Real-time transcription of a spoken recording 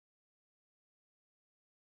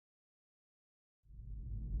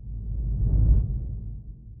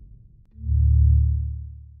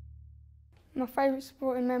My favourite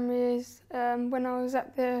sporting memory is when I was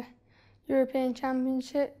at the European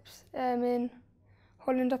Championships in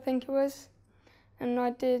Holland, I think it was, and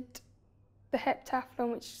I did the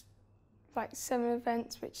heptathlon, which is like 7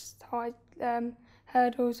 events, which is high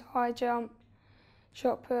hurdles, high jump,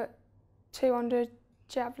 shot put, 200,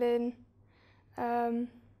 javelin, long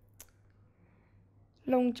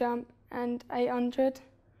jump and 800.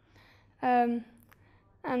 And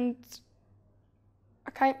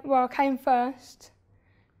I came first,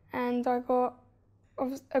 and I got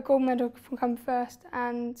a gold medal for coming first,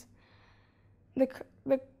 and my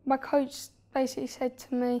coach basically said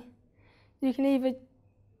to me, you can either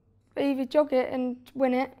jog it and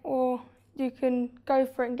win it, or you can go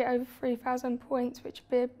for it and get over 3,000 points, which would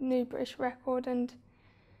be a new British record, and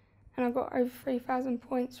I got over 3,000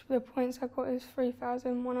 points. The points I got was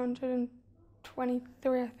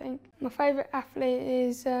 3,123, I think. My favourite athlete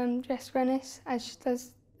is Jess Rennis, as she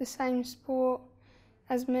does the same sport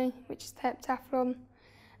as me, which is heptathlon,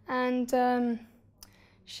 and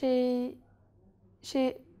she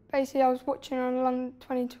basically, I was watching her on London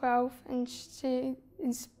 2012, and she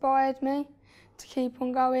inspired me to keep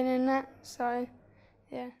on going in that, so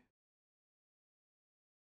yeah.